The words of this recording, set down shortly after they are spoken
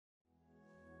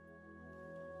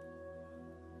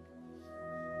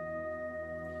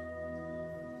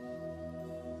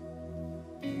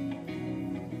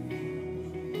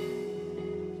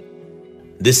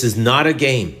This is not a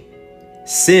game.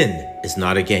 Sin is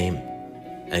not a game,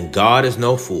 and God is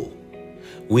no fool.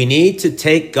 We need to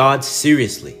take God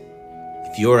seriously.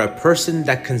 If you are a person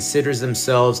that considers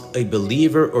themselves a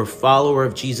believer or follower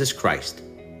of Jesus Christ,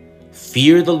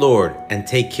 fear the Lord and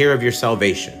take care of your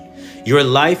salvation, your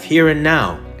life here and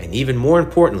now, and even more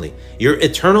importantly, your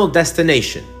eternal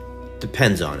destination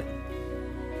depends on it.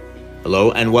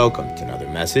 Hello and welcome to another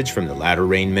message from the Latter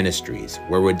Rain Ministries,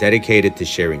 where we're dedicated to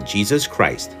sharing Jesus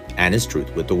Christ and His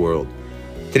truth with the world.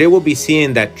 Today we'll be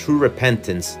seeing that true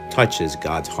repentance touches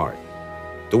God's heart.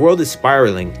 The world is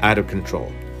spiraling out of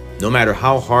control, no matter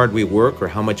how hard we work or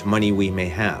how much money we may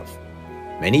have.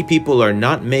 Many people are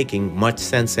not making much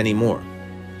sense anymore.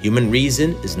 Human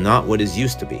reason is not what it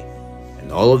used to be.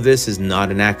 And all of this is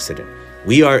not an accident.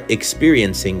 We are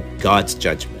experiencing God's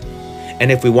judgment.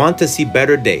 And if we want to see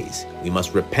better days, we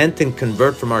must repent and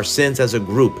convert from our sins as a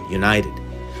group, united.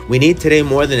 We need today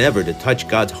more than ever to touch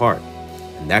God's heart.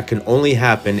 And that can only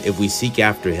happen if we seek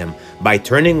after Him by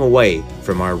turning away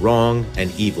from our wrong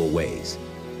and evil ways.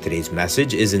 Today's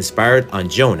message is inspired on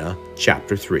Jonah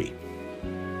chapter 3.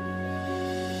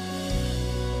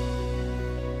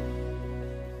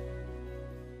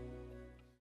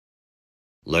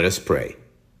 Let us pray.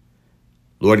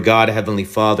 Lord God, Heavenly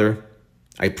Father,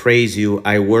 I praise you,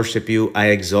 I worship you, I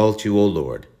exalt you, O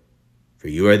Lord. For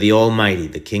you are the Almighty,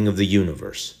 the King of the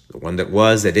universe, the one that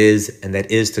was, that is, and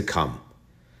that is to come.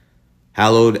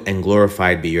 Hallowed and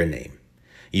glorified be your name.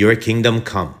 Your kingdom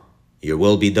come, your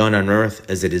will be done on earth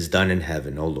as it is done in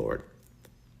heaven, O Lord.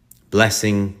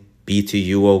 Blessing be to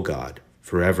you, O God,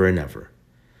 forever and ever.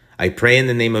 I pray in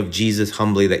the name of Jesus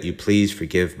humbly that you please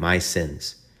forgive my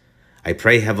sins. I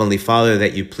pray, Heavenly Father,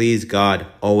 that you please, God,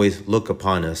 always look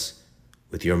upon us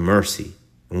with your mercy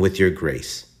and with your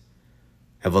grace.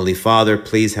 Heavenly Father,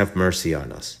 please have mercy on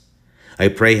us. I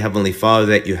pray, Heavenly Father,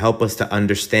 that you help us to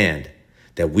understand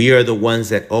that we are the ones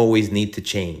that always need to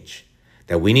change,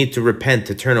 that we need to repent,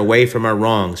 to turn away from our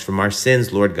wrongs, from our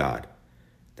sins, Lord God,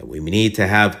 that we need to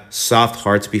have soft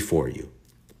hearts before you.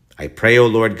 I pray, O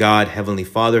Lord God, Heavenly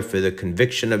Father, for the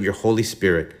conviction of your Holy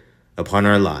Spirit upon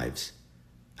our lives.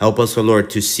 Help us, O Lord,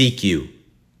 to seek you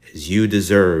as you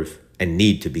deserve and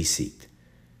need to be sought.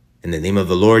 In the name of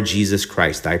the Lord Jesus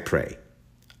Christ, I pray.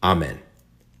 Amen.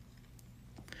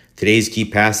 Today's key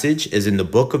passage is in the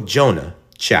book of Jonah,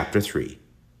 chapter 3.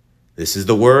 This is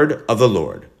the word of the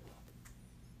Lord.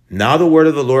 Now the word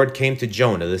of the Lord came to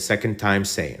Jonah the second time,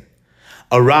 saying,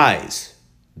 Arise,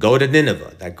 go to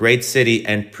Nineveh, that great city,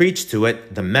 and preach to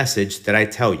it the message that I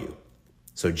tell you.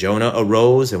 So Jonah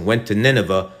arose and went to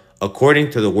Nineveh according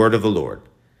to the word of the Lord.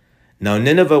 Now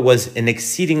Nineveh was an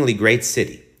exceedingly great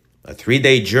city, a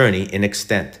 3-day journey in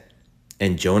extent.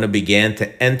 And Jonah began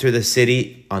to enter the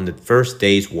city on the first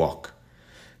day's walk.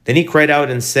 Then he cried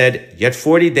out and said, Yet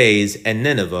 40 days, and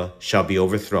Nineveh shall be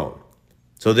overthrown.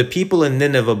 So the people in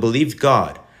Nineveh believed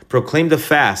God, proclaimed a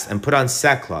fast, and put on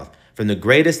sackcloth, from the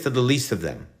greatest to the least of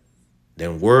them.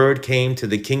 Then word came to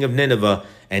the king of Nineveh,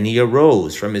 and he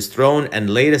arose from his throne and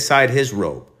laid aside his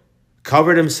robe,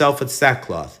 covered himself with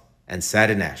sackcloth, and sat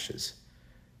in ashes.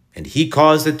 And he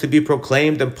caused it to be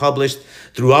proclaimed and published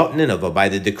throughout Nineveh by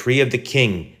the decree of the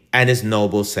king and his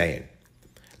nobles, saying,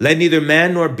 Let neither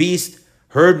man nor beast,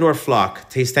 herd nor flock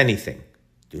taste anything.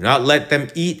 Do not let them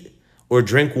eat or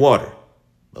drink water,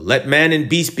 but let man and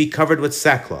beast be covered with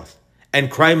sackcloth, and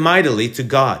cry mightily to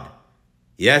God.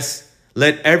 Yes,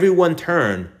 let everyone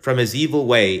turn from his evil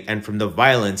way and from the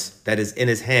violence that is in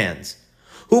his hands.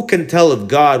 Who can tell if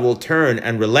God will turn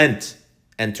and relent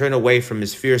and turn away from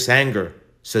his fierce anger,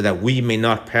 so that we may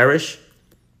not perish?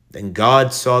 Then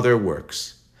God saw their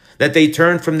works, that they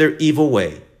turned from their evil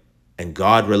way, and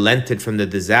God relented from the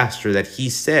disaster that he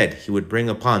said he would bring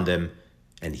upon them,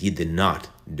 and he did not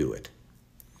do it.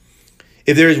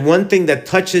 If there is one thing that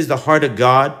touches the heart of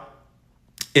God,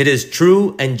 it is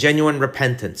true and genuine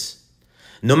repentance.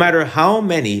 No matter how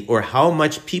many or how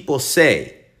much people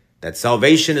say that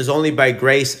salvation is only by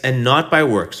grace and not by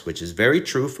works, which is very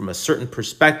true from a certain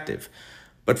perspective,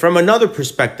 but from another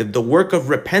perspective, the work of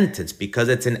repentance, because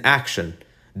it's an action,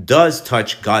 does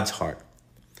touch God's heart.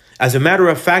 As a matter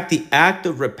of fact, the act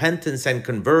of repentance and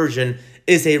conversion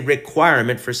is a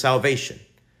requirement for salvation.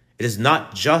 It is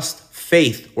not just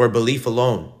faith or belief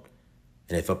alone.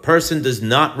 And if a person does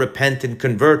not repent and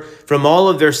convert from all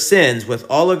of their sins with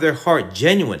all of their heart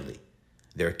genuinely,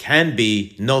 there can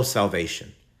be no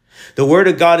salvation. The word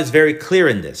of God is very clear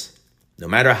in this. No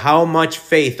matter how much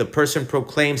faith a person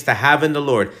proclaims to have in the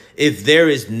Lord, if there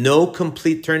is no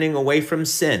complete turning away from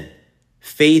sin,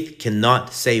 faith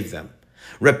cannot save them.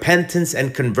 Repentance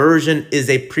and conversion is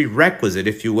a prerequisite,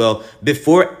 if you will,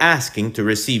 before asking to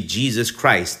receive Jesus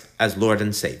Christ as Lord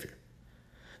and Savior.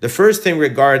 The first thing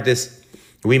regarding this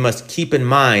we must keep in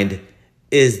mind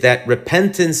is that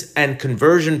repentance and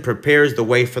conversion prepares the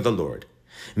way for the Lord,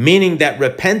 meaning that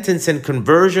repentance and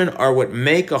conversion are what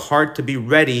make a heart to be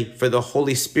ready for the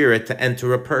Holy Spirit to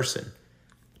enter a person.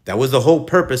 That was the whole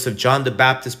purpose of John the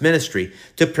Baptist's ministry,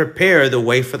 to prepare the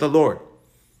way for the Lord.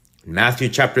 In Matthew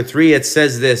chapter 3, it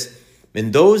says this,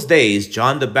 "In those days,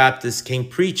 John the Baptist came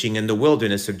preaching in the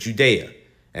wilderness of Judea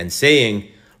and saying,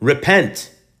 'Repent,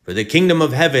 for the kingdom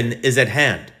of heaven is at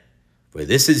hand.' For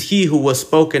this is he who was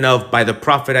spoken of by the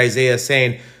prophet Isaiah,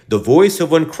 saying, 'The voice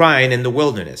of one crying in the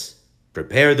wilderness,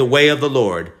 prepare the way of the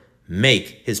Lord,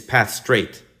 make his path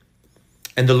straight.'"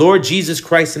 And the Lord Jesus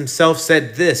Christ himself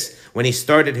said this when he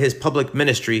started his public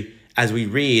ministry, as we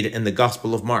read in the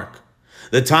Gospel of Mark.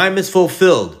 "The time is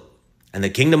fulfilled, and the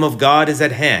kingdom of God is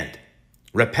at hand.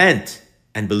 Repent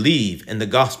and believe in the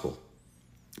gospel."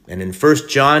 And in 1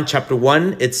 John chapter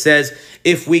 1, it says,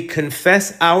 "If we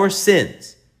confess our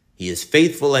sins, he is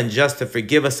faithful and just to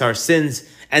forgive us our sins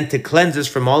and to cleanse us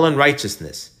from all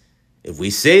unrighteousness. If we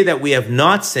say that we have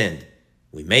not sinned,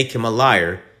 we make him a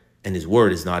liar, and his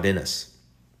word is not in us."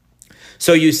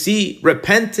 So you see,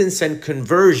 repentance and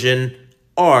conversion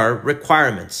are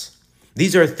requirements.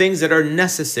 These are things that are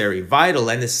necessary, vital,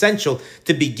 and essential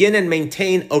to begin and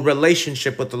maintain a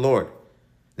relationship with the Lord.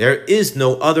 There is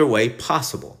no other way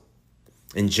possible.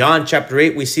 In John chapter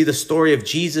 8, we see the story of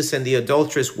Jesus and the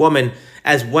adulterous woman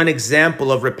as one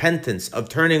example of repentance, of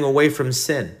turning away from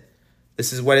sin.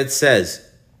 This is what it says.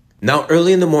 "Now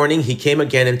early in the morning he came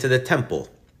again into the temple,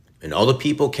 and all the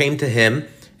people came to him,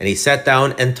 and he sat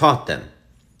down and taught them.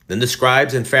 Then the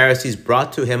scribes and Pharisees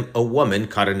brought to him a woman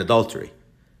caught in adultery.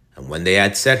 And when they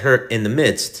had set her in the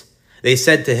midst, they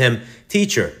said to him,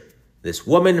 'Teacher, this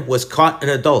woman was caught in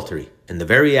adultery in the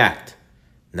very act.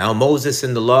 Now Moses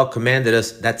in the law commanded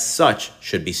us that such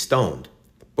should be stoned.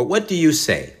 But what do you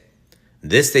say?'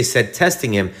 This they said,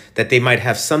 testing him, that they might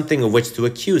have something of which to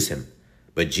accuse him.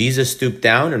 But Jesus stooped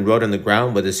down and wrote on the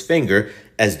ground with his finger,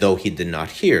 as though he did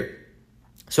not hear.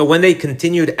 So when they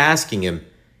continued asking him,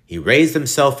 he raised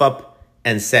himself up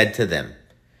and said to them,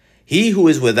 'He who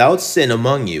is without sin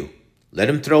among you, let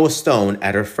him throw a stone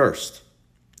at her first.'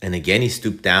 And again he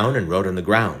stooped down and wrote on the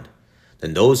ground.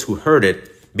 Then those who heard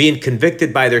it, being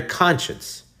convicted by their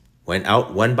conscience, went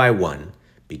out one by one,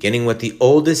 beginning with the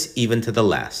oldest even to the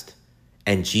last.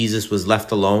 And Jesus was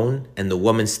left alone, and the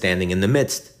woman standing in the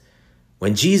midst.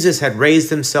 When Jesus had raised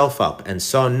himself up and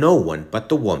saw no one but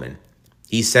the woman,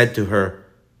 he said to her,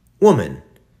 'Woman,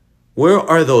 where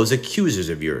are those accusers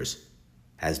of yours?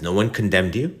 Has no one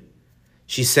condemned you?'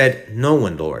 She said, 'No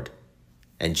one, Lord.'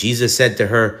 And Jesus said to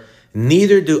her,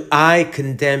 'Neither do I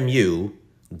condemn you.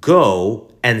 Go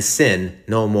and sin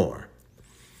no more.'"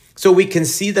 So we can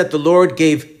see that the Lord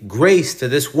gave grace to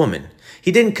this woman.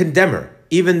 He didn't condemn her,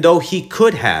 even though he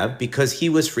could have, because he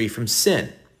was free from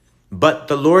sin. But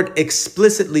the Lord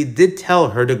explicitly did tell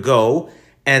her to go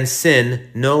and sin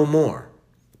no more.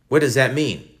 What does that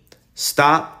mean?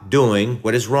 Stop doing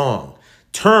what is wrong.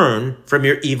 Turn from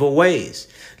your evil ways.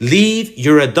 Leave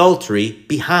your adultery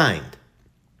behind.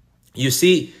 You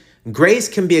see, grace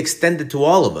can be extended to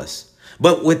all of us,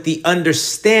 but with the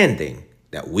understanding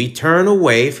that we turn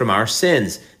away from our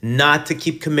sins, not to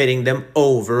keep committing them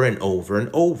over and over and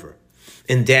over.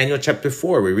 In Daniel chapter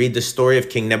 4, we read the story of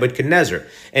King Nebuchadnezzar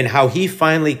and how he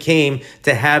finally came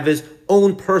to have his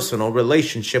own personal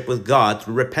relationship with God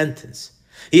through repentance.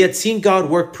 He had seen God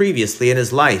work previously in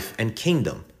his life and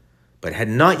kingdom, but had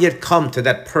not yet come to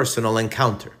that personal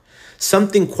encounter.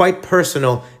 Something quite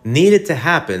personal needed to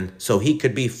happen so he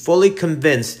could be fully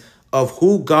convinced of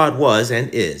who God was and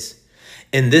is.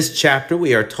 In this chapter,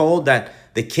 we are told that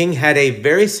the king had a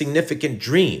very significant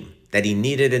dream that he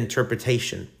needed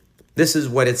interpretation. This is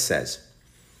what it says.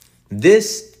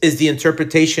 "This is the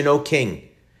interpretation, O king,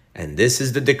 and this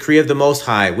is the decree of the Most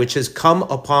High, which has come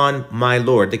upon my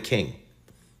lord the king.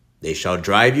 They shall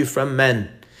drive you from men.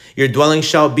 Your dwelling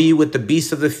shall be with the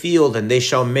beasts of the field, and they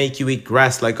shall make you eat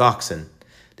grass like oxen.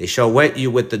 They shall wet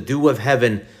you with the dew of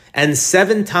heaven, and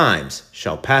 7 times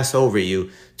shall pass over you,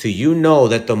 till you know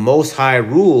that the Most High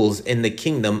rules in the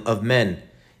kingdom of men,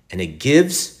 and it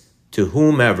gives to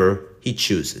whomever he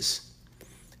chooses.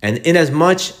 And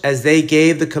inasmuch as they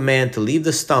gave the command to leave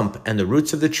the stump and the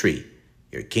roots of the tree,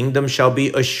 your kingdom shall be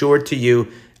assured to you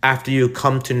after you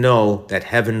come to know that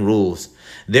heaven rules.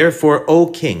 Therefore, O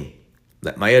king,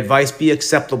 let my advice be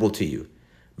acceptable to you.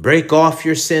 Break off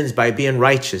your sins by being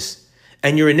righteous,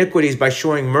 and your iniquities by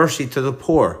showing mercy to the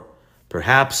poor.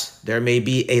 Perhaps there may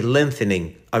be a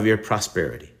lengthening of your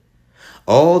prosperity.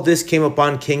 All this came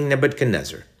upon King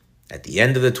Nebuchadnezzar. At the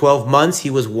end of the 12 months, he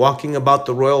was walking about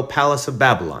the royal palace of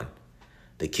Babylon.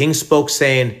 The king spoke,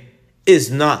 saying,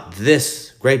 "Is not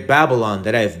this great Babylon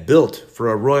that I have built for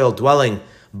a royal dwelling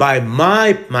by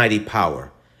my mighty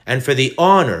power and for the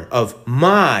honor of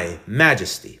my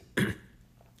majesty?"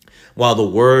 While the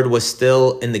word was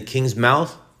still in the king's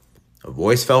mouth, a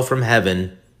voice fell from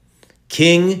heaven,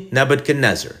 "King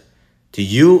Nebuchadnezzar, to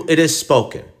you it is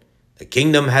spoken, the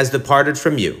kingdom has departed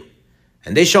from you,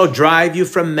 and they shall drive you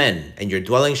from men, and your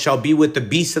dwelling shall be with the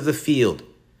beasts of the field.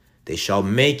 They shall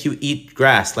make you eat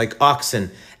grass like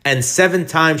oxen, and 7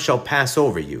 times shall pass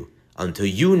over you, until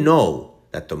you know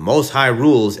that the Most High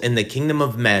rules in the kingdom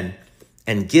of men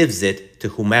and gives it to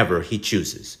whomever he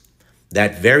chooses."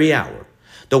 That very hour,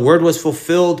 the word was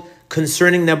fulfilled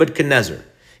concerning Nebuchadnezzar.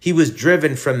 He was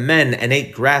driven from men and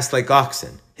ate grass like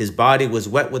oxen. His body was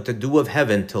wet with the dew of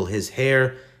heaven till his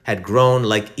hair had grown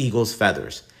like eagle's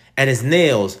feathers, and his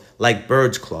nails like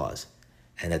bird's claws.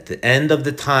 And at the end of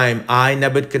the time, I,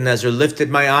 Nebuchadnezzar, lifted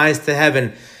my eyes to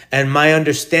heaven, and my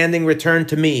understanding returned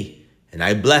to me. And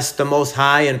I blessed the Most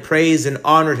High and praised and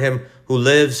honored him who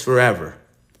lives forever.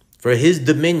 For his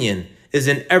dominion is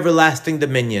an everlasting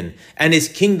dominion, and his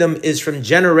kingdom is from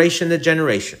generation to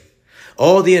generation.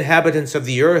 All the inhabitants of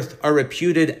the earth are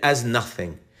reputed as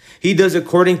nothing. He does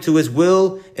according to his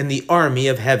will in the army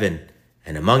of heaven.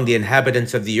 And among the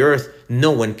inhabitants of the earth,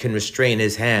 no one can restrain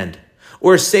his hand,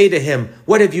 or say to him,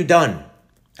 "What have you done?"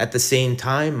 At the same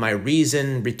time, my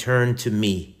reason returned to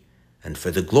me, and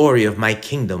for the glory of my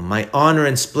kingdom, my honor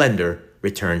and splendor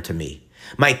returned to me.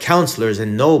 My counselors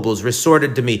and nobles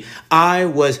resorted to me. I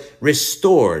was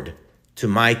restored to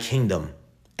my kingdom,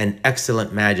 and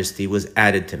excellent majesty was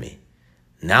added to me.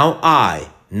 Now I,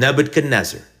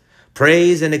 Nebuchadnezzar,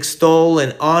 praise and extol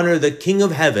and honor the King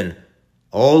of heaven,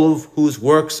 all of whose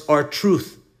works are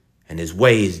truth, and his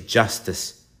ways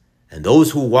justice, and those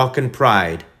who walk in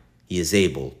pride he is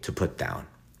able to put down.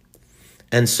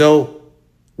 And so,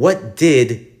 what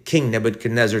did King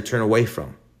Nebuchadnezzar turn away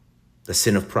from? The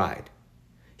sin of pride.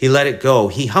 He let it go.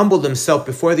 He humbled himself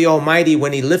before the Almighty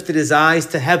when he lifted his eyes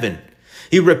to heaven.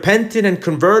 He repented and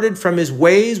converted from his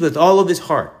ways with all of his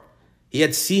heart. He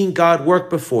had seen God work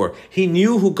before. He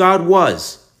knew who God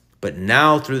was. But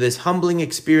now, through this humbling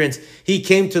experience, he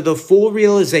came to the full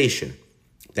realization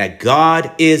that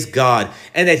God is God,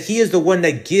 and that he is the one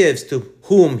that gives to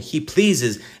whom he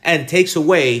pleases and takes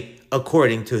away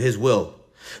according to his will.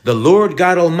 The Lord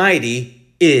God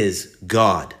Almighty is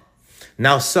God.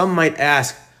 Now, some might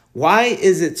ask, why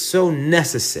is it so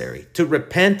necessary to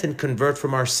repent and convert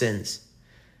from our sins?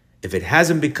 If it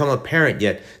hasn't become apparent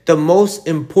yet, the most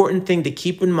important thing to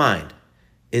keep in mind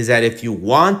is that if you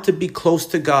want to be close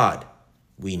to God,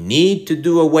 we need to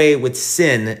do away with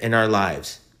sin in our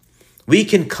lives. We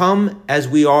can come as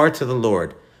we are to the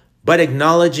Lord, but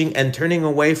acknowledging and turning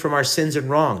away from our sins and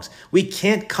wrongs. We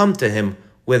can't come to him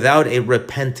without a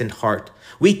repentant heart.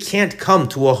 We can't come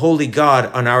to a holy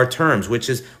God on our terms, which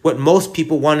is what most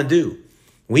people want to do.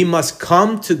 We must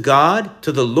come to God,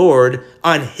 to the Lord,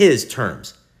 on his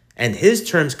terms. And his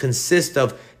terms consist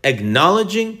of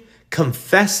acknowledging,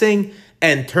 confessing,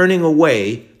 and turning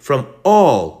away from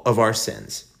all of our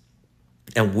sins.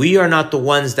 And we are not the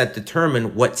ones that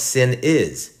determine what sin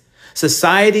is.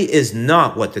 Society is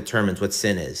not what determines what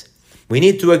sin is. We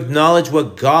need to acknowledge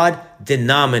what God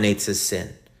denominates as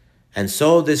sin. And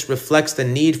so this reflects the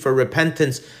need for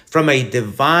repentance from a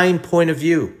divine point of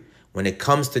view when it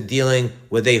comes to dealing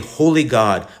with a holy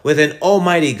God, with an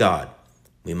almighty God.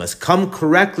 We must come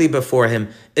correctly before him,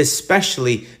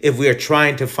 especially if we are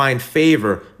trying to find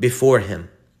favor before him.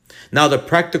 Now, the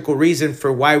practical reason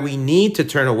for why we need to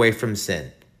turn away from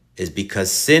sin is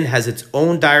because sin has its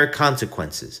own dire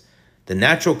consequences. The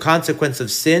natural consequence of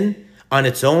sin on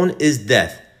its own is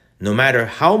death, no matter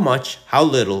how much, how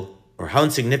little, or how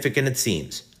insignificant it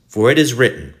seems. For it is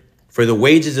written, "For the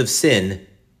wages of sin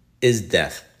is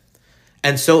death."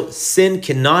 And so sin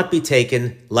cannot be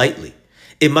taken lightly.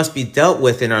 It must be dealt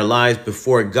with in our lives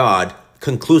before God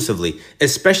conclusively,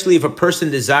 especially if a person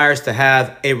desires to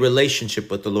have a relationship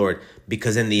with the Lord,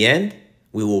 because in the end,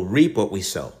 we will reap what we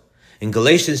sow. In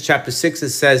Galatians chapter 6,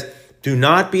 it says, "Do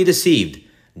not be deceived.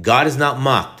 God is not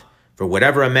mocked. For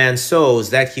whatever a man sows,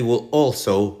 that he will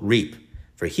also reap.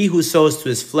 For he who sows to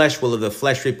his flesh will of the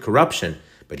flesh reap corruption,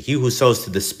 but he who sows to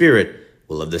the Spirit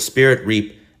will of the Spirit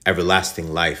reap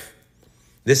everlasting life."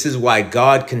 This is why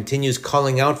God continues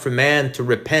calling out for man to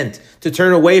repent, to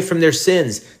turn away from their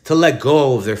sins, to let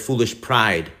go of their foolish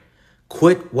pride.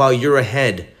 Quit while you're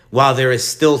ahead, while there is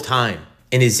still time.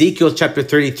 In Ezekiel chapter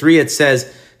 33, it says,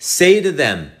 Say to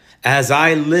them, as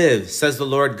I live, says the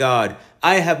Lord God,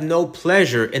 I have no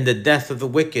pleasure in the death of the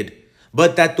wicked,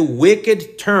 but that the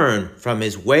wicked turn from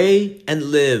his way and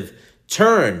live.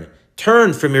 Turn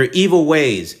from your evil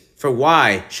ways, for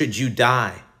why should you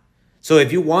die? So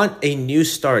if you want a new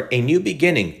start, a new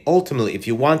beginning, ultimately, if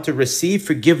you want to receive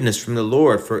forgiveness from the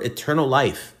Lord for eternal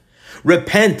life,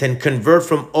 repent and convert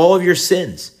from all of your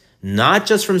sins, not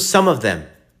just from some of them,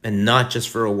 and not just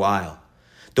for a while.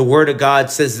 The word of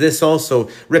God says this also,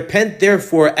 repent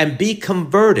therefore and be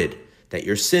converted, that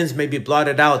your sins may be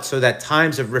blotted out, so that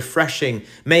times of refreshing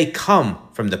may come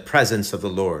from the presence of the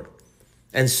Lord.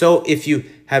 And so if you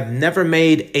have never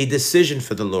made a decision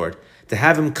for the Lord, to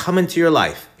have him come into your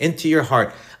life, into your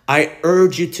heart, I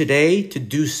urge you today to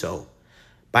do so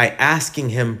by asking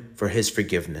him for his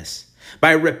forgiveness,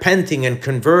 by repenting and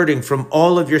converting from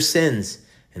all of your sins,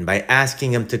 and by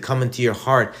asking him to come into your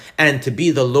heart and to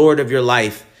be the Lord of your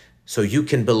life so you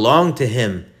can belong to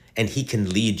him and he can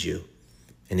lead you.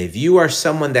 And if you are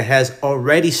someone that has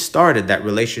already started that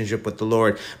relationship with the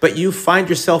Lord, but you find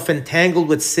yourself entangled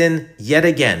with sin yet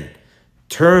again,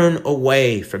 turn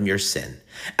away from your sin.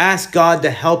 Ask God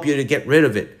to help you to get rid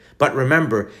of it. But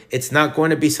remember, it's not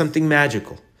going to be something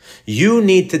magical. You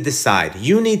need to decide.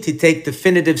 You need to take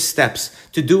definitive steps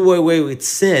to do away with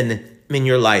sin in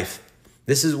your life.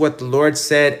 This is what the Lord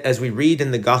said as we read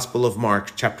in the Gospel of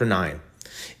Mark, chapter 9.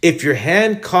 If your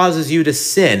hand causes you to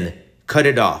sin, cut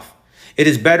it off. It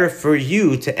is better for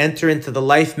you to enter into the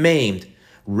life maimed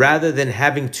rather than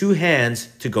having two hands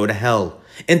to go to hell,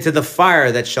 into the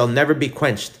fire that shall never be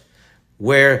quenched,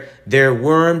 where their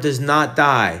worm does not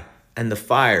die and the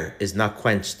fire is not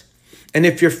quenched. And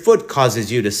if your foot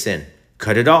causes you to sin,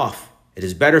 cut it off. It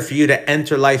is better for you to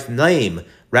enter life lame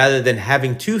rather than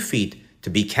having 2 feet to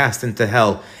be cast into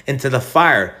hell, into the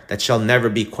fire that shall never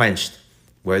be quenched,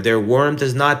 where their worm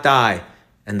does not die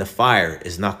and the fire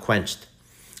is not quenched.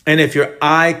 And if your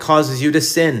eye causes you to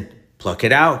sin, pluck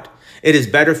it out. It is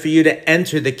better for you to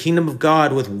enter the kingdom of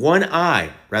God with one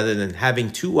eye rather than having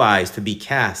 2 eyes to be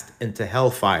cast into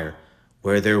hellfire,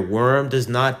 where their worm does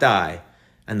not die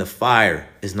and the fire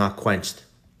is not quenched.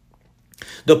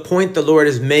 The point the Lord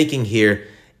is making here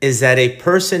is that a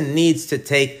person needs to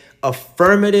take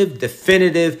affirmative,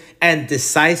 definitive, and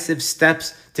decisive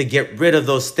steps to get rid of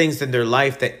those things in their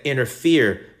life that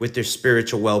interfere with their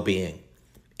spiritual well-being.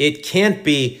 It can't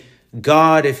be,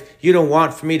 God, if you don't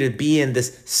want for me to be in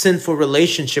this sinful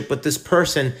relationship with this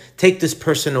person, take this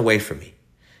person away from me.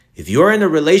 If you're in a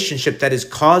relationship that is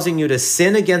causing you to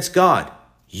sin against God,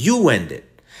 you end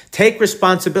it. Take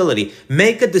responsibility,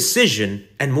 make a decision,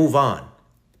 and move on.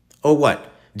 Or what?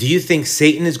 Do you think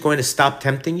Satan is going to stop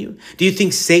tempting you? Do you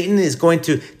think Satan is going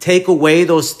to take away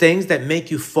those things that make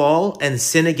you fall and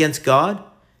sin against God?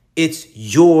 It's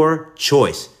your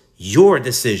choice, your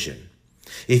decision.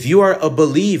 If you are a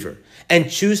believer and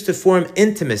choose to form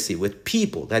intimacy with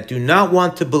people that do not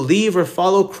want to believe or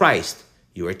follow Christ,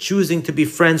 you are choosing to be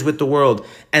friends with the world.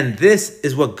 And this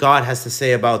is what God has to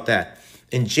say about that.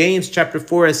 In James chapter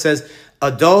 4, it says,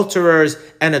 adulterers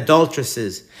and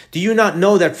adulteresses, do you not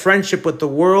know that friendship with the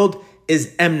world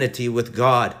is enmity with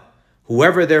God?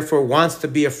 Whoever therefore wants to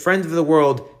be a friend of the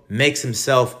world makes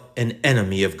himself an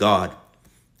enemy of God.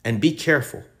 And be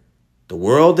careful. The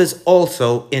world is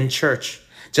also in church.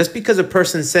 Just because a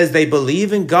person says they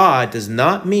believe in God does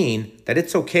not mean that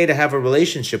it's okay to have a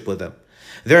relationship with them.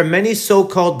 There are many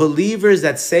so-called believers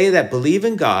that say that believe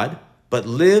in God, but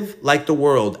live like the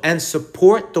world and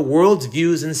support the world's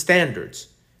views and standards.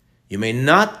 You may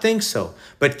not think so,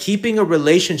 but keeping a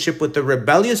relationship with a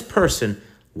rebellious person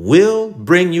will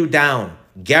bring you down,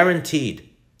 guaranteed.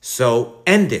 So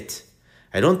end it.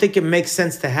 I don't think it makes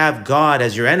sense to have God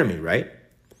as your enemy, right?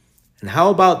 And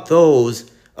how about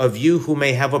those of you who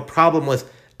may have a problem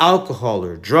with alcohol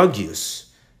or drug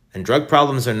use? And drug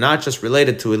problems are not just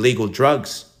related to illegal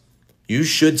drugs. You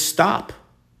should stop.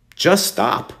 Just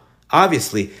stop.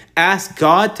 Obviously, ask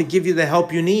God to give you the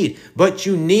help you need, but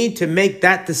you need to make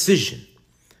that decision.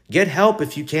 Get help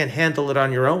if you can't handle it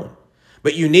on your own.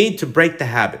 But you need to break the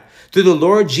habit. Through the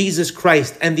Lord Jesus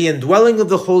Christ and the indwelling of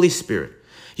the Holy Spirit,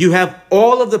 you have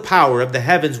all of the power of the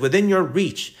heavens within your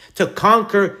reach to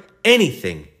conquer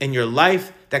anything in your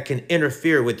life that can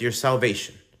interfere with your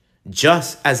salvation.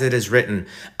 Just as it is written,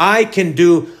 I can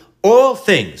do all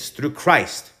things through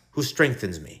Christ who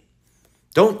strengthens me.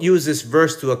 Don't use this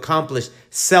verse to accomplish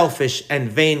selfish and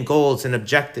vain goals and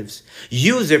objectives.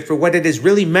 Use it for what it is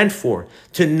really meant for,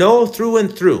 to know through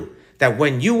and through that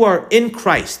when you are in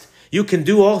Christ, you can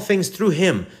do all things through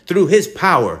him, through his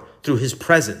power, through his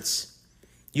presence.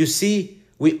 You see,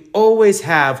 we always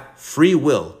have free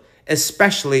will,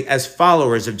 especially as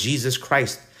followers of Jesus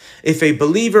Christ. If a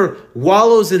believer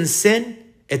wallows in sin,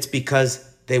 it's because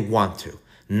they want to.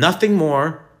 Nothing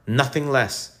more, nothing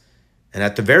less. And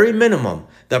at the very minimum,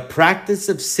 the practice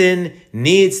of sin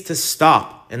needs to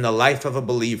stop in the life of a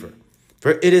believer.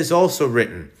 For it is also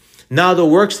written, "Now the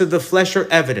works of the flesh are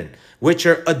evident, which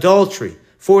are adultery,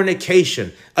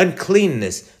 fornication,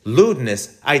 uncleanness,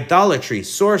 lewdness, idolatry,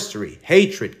 sorcery,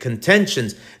 hatred,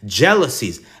 contentions,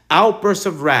 jealousies, outbursts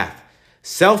of wrath,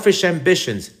 selfish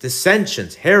ambitions,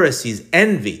 dissensions, heresies,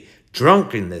 envy,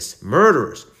 drunkenness,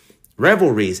 murders,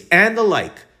 revelries, and the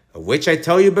like, of which I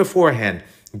tell you beforehand,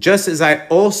 just as I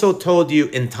also told you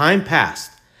in time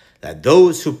past, that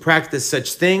those who practice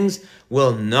such things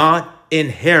will not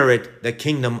inherit the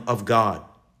kingdom of God."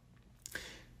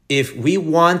 If we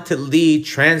want to lead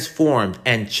transformed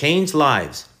and changed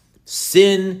lives,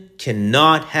 sin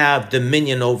cannot have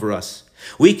dominion over us.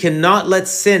 We cannot let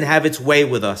sin have its way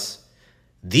with us.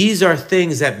 These are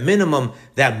things at minimum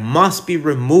that must be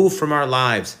removed from our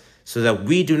lives so that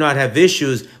we do not have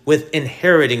issues with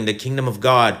inheriting the kingdom of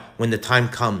God when the time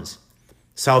comes.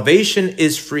 Salvation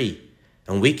is free,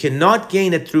 and we cannot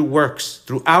gain it through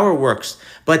our works,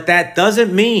 but that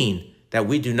doesn't mean that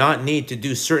we do not need to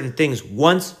do certain things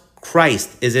once Christ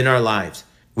is in our lives.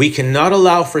 We cannot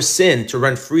allow for sin to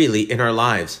run freely in our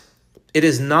lives. It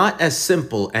is not as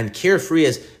simple and carefree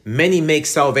as many make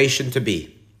salvation to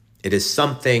be. It is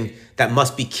something that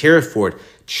must be cared for,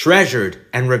 treasured,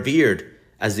 and revered.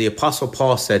 As the Apostle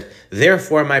Paul said,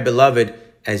 "Therefore, my beloved,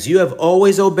 as you have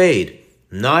always obeyed,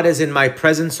 not as in my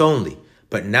presence only,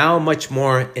 but now much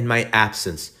more in my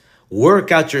absence,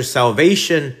 work out your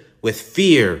salvation with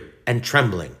fear and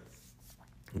trembling."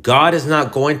 God is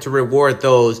not going to reward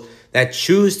those that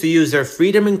choose to use their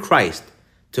freedom in Christ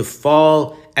to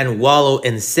fall and wallow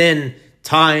in sin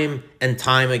time and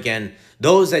time again.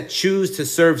 Those that choose to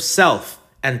serve self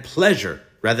and pleasure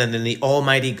rather than the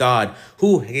Almighty God,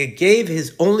 who gave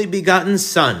his only begotten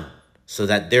Son so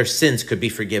that their sins could be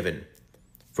forgiven.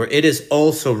 For it is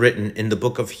also written in the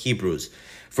book of Hebrews,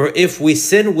 "For if we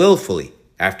sin willfully,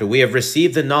 after we have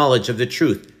received the knowledge of the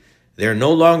truth, there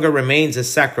no longer remains a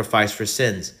sacrifice for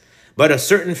sins, but a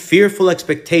certain fearful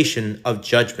expectation of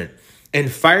judgment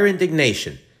and fire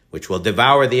indignation, which will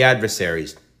devour the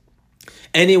adversaries.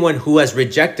 Anyone who has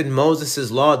rejected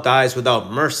Moses' law dies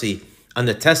without mercy on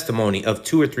the testimony of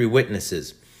 2 or 3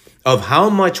 witnesses. Of how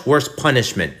much worse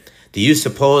punishment do you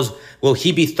suppose will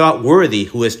he be thought worthy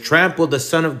who has trampled the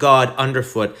Son of God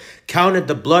underfoot, counted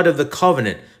the blood of the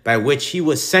covenant by which he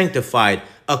was sanctified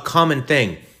a common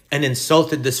thing, and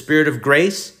insulted the Spirit of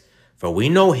grace? For we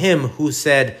know him who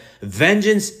said,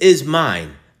 'Vengeance is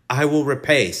mine, I will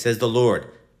repay,' says the Lord.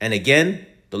 And again,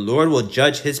 the Lord will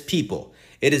judge his people.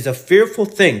 It is a fearful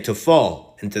thing to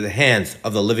fall into the hands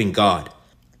of the living God."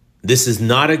 This is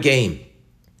not a game.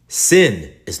 Sin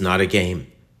is not a game.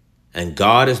 And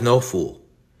God is no fool.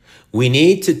 We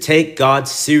need to take God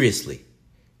seriously.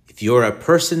 If you are a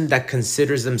person that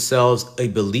considers themselves a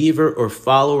believer or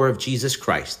follower of Jesus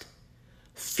Christ,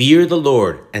 fear the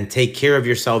Lord and take care of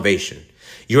your salvation,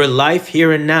 your life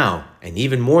here and now, and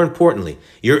even more importantly,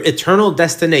 your eternal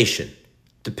destination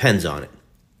depends on it.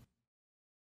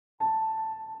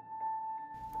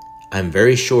 I'm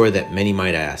very sure that many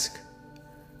might ask,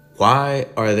 why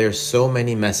are there so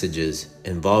many messages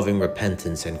involving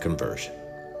repentance and conversion?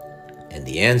 And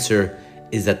the answer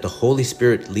is that the Holy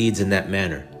Spirit leads in that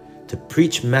manner to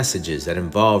preach messages that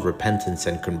involve repentance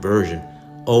and conversion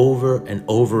over and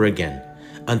over again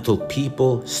until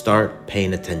people start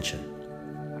paying attention.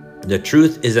 The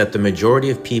truth is that the majority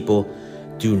of people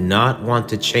do not want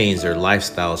to change their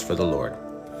lifestyles for the Lord.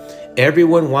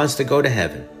 Everyone wants to go to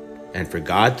heaven and for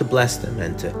God to bless them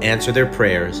and to answer their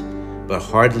prayers, but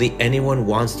hardly anyone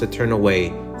wants to turn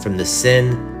away from the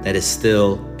sin that is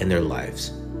still in their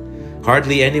lives.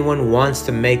 Hardly anyone wants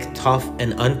to make tough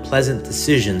and unpleasant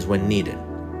decisions when needed.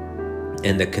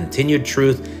 And the continued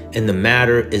truth in the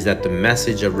matter is that the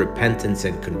message of repentance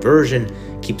and conversion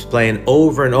keeps playing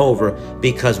over and over,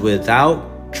 because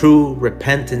without true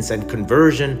repentance and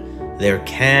conversion, there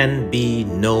can be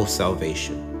no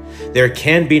salvation. There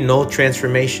can be no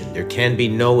transformation. There can be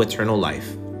no eternal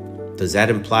life. Does that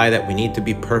imply that we need to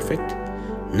be perfect?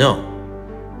 No.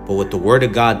 But what the Word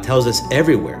of God tells us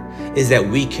everywhere is that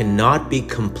we cannot be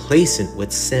complacent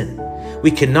with sin.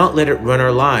 We cannot let it run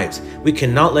our lives. We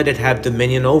cannot let it have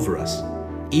dominion over us.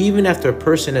 Even after a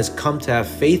person has come to have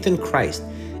faith in Christ,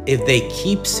 if they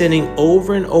keep sinning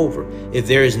over and over, if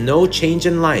there is no change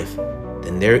in life,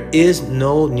 then there is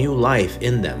no new life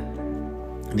in them.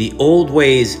 The old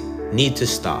ways need to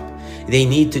stop. They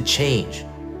need to change.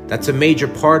 That's a major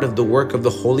part of the work of the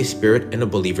Holy Spirit in a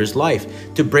believer's life,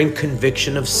 to bring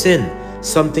conviction of sin,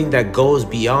 something that goes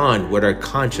beyond what our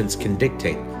conscience can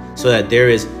dictate, so that there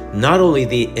is not only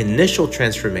the initial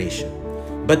transformation,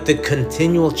 but the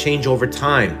continual change over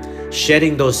time,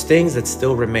 shedding those things that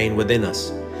still remain within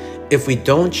us. If we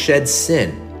don't shed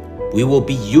sin, we will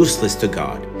be useless to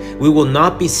God. We will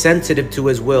not be sensitive to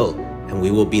His will, and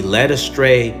we will be led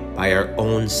astray by our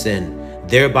own sin,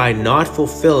 thereby not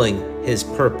fulfilling His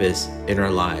purpose in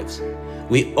our lives.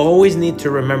 We always need to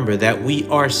remember that we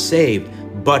are saved,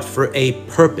 but for a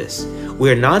purpose. We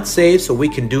are not saved so we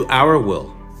can do our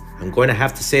will. I'm going to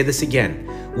have to say this again.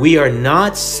 We are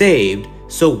not saved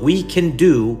so we can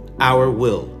do our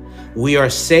will. We are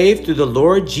saved through the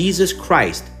Lord Jesus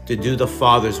Christ to do the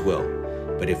Father's will.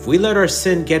 But if we let our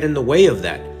sin get in the way of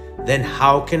that, then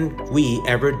how can we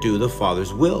ever do the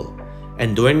Father's will?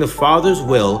 And doing the Father's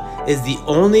will is the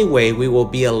only way we will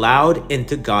be allowed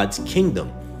into God's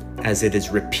kingdom. As it is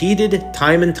repeated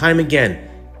time and time again,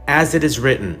 as it is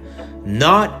written,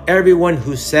 "Not everyone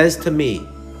who says to me,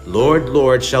 'Lord,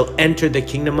 Lord,' shall enter the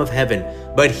kingdom of heaven,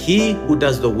 but he who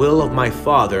does the will of my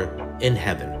Father in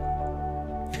heaven."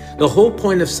 The whole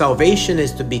point of salvation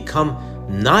is to become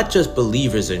not just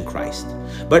believers in Christ,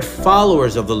 but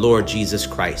followers of the Lord Jesus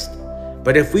Christ.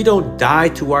 But if we don't die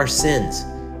to our sins,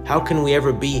 how can we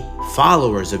ever be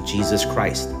followers of Jesus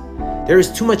Christ? There is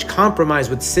too much compromise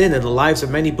with sin in the lives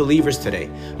of many believers today.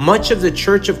 Much of the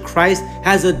Church of Christ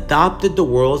has adopted the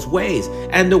world's ways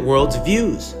and the world's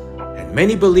views. And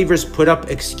many believers put up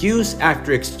excuse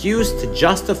after excuse to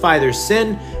justify their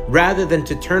sin rather than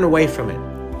to turn away from it.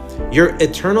 Your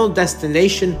eternal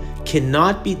destination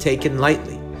cannot be taken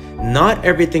lightly. Not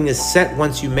everything is set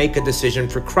once you make a decision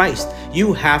for Christ.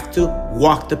 You have to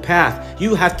walk the path.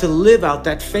 You have to live out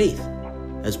that faith.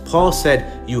 As Paul said,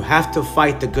 you have to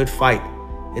fight the good fight.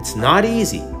 It's not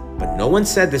easy, but no one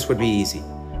said this would be easy.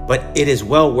 But it is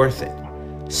well worth it.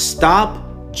 Stop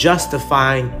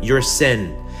justifying your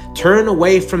sin. Turn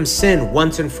away from sin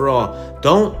once and for all.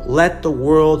 Don't let the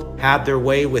world have their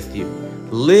way with you.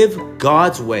 Live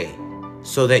God's way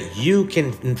so that you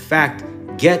can, in fact,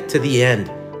 get to the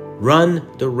end. Run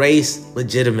the race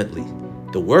legitimately.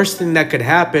 The worst thing that could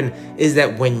happen is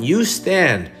that when you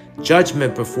stand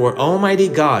judgment before Almighty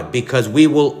God, because we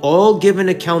will all give an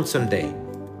account someday,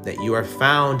 that you are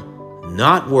found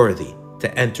not worthy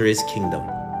to enter His kingdom.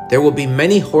 There will be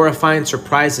many horrifying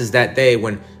surprises that day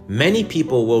when many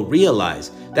people will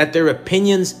realize that their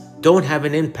opinions don't have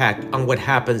an impact on what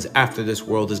happens after this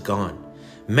world is gone.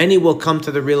 Many will come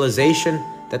to the realization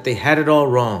that they had it all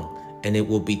wrong, and it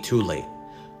will be too late.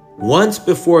 Once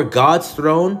before God's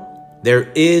throne, there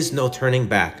is no turning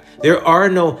back. There are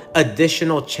no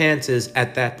additional chances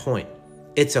at that point.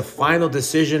 It's a final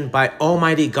decision by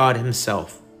Almighty God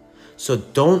Himself. So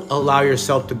don't allow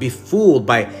yourself to be fooled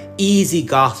by easy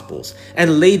gospels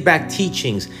and laid back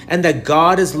teachings and that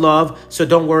God is love, so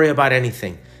don't worry about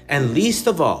anything. And least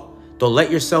of all, don't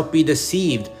let yourself be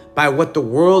deceived by what the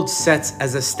world sets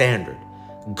as a standard.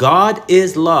 God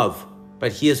is love,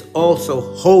 but He is also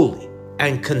holy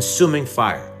and consuming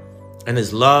fire. And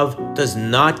His love does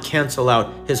not cancel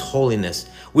out His holiness.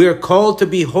 We are called to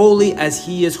be holy as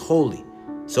He is holy.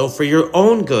 So for your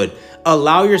own good,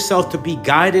 allow yourself to be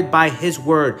guided by His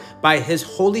word, by His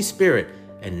Holy Spirit,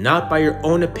 and not by your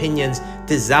own opinions,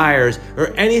 desires,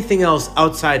 or anything else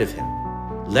outside of Him.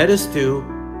 Let us do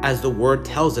as the word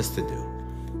tells us to do.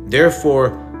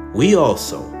 Therefore, we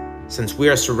also, since we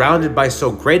are surrounded by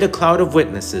so great a cloud of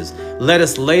witnesses, let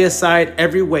us lay aside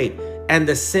every weight and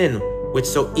the sin which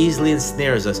so easily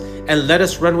ensnares us, and let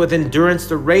us run with endurance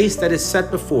the race that is set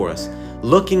before us,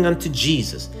 looking unto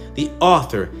Jesus, the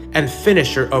author and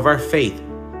finisher of our faith.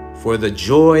 For the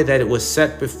joy that it was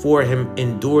set before Him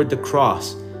endured the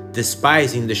cross,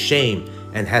 despising the shame,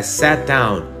 and has sat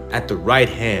down at the right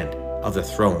hand of the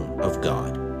throne of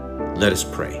God. Let us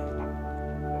pray.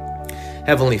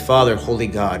 Heavenly Father, Holy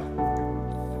God,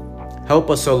 help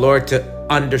us, O Lord, to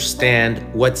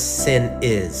understand what sin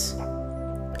is.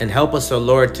 And help us, O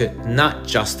Lord, to not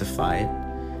justify it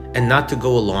and not to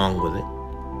go along with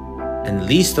it. And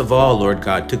least of all, Lord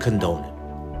God, to condone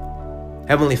it.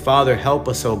 Heavenly Father, help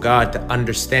us, O God, to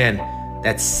understand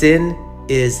that sin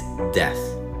is death.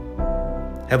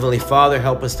 Heavenly Father,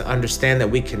 help us to understand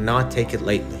that we cannot take it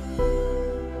lightly.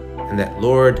 And that,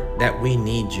 Lord, that we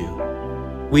need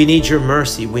You. We need Your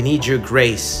mercy. We need Your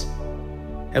grace.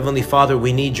 Heavenly Father,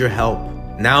 we need Your help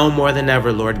now more than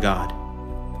ever, Lord God.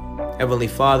 Heavenly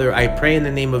Father, I pray in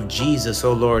the name of Jesus,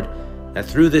 O Lord, that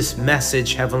through this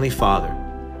message, Heavenly Father,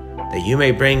 that You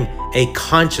may bring a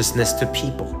consciousness to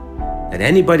people, that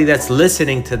anybody that's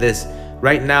listening to this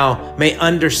right now may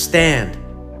understand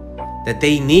that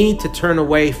they need to turn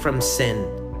away from sin,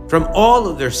 from all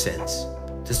of their sins,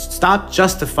 to stop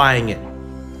justifying it,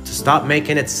 to stop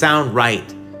making it sound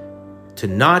right, to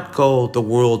not go the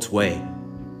world's way.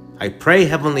 I pray,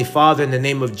 Heavenly Father, in the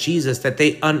name of Jesus, that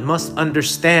they must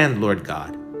understand, Lord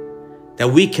God, that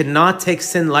we cannot take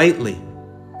sin lightly.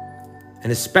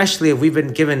 And especially if we've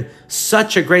been given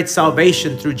such a great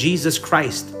salvation through Jesus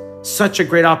Christ, such a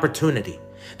great opportunity,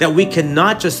 that we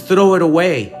cannot just throw it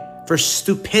away for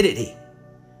stupidity.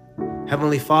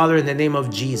 Heavenly Father, in the name of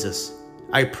Jesus,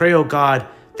 I pray, oh God,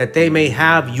 that they may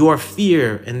have your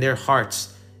fear in their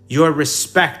hearts, your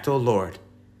respect, oh Lord,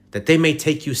 that they may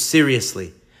take you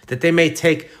seriously, that they may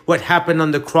take what happened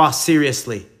on the cross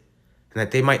seriously, and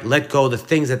that they might let go the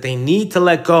things that they need to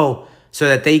let go so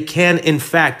that they can, in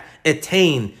fact,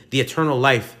 attain the eternal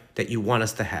life that you want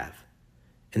us to have.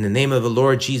 In the name of the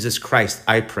Lord Jesus Christ,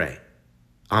 I pray.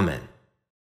 Amen.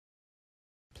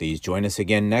 Please join us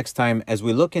again next time as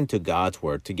we look into God's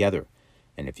Word together.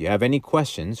 And if you have any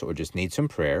questions or just need some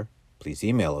prayer, please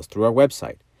email us through our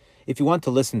website. If you want to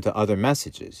listen to other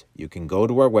messages, you can go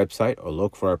to our website or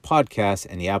look for our podcast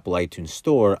in the Apple iTunes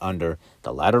Store under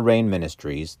The Latter Rain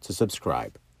Ministries to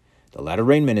subscribe. The Latter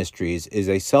Rain Ministries is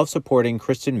a self-supporting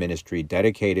Christian ministry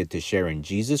dedicated to sharing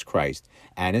Jesus Christ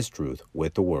and His truth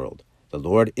with the world. The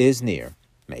Lord is near.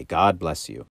 May God bless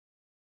you.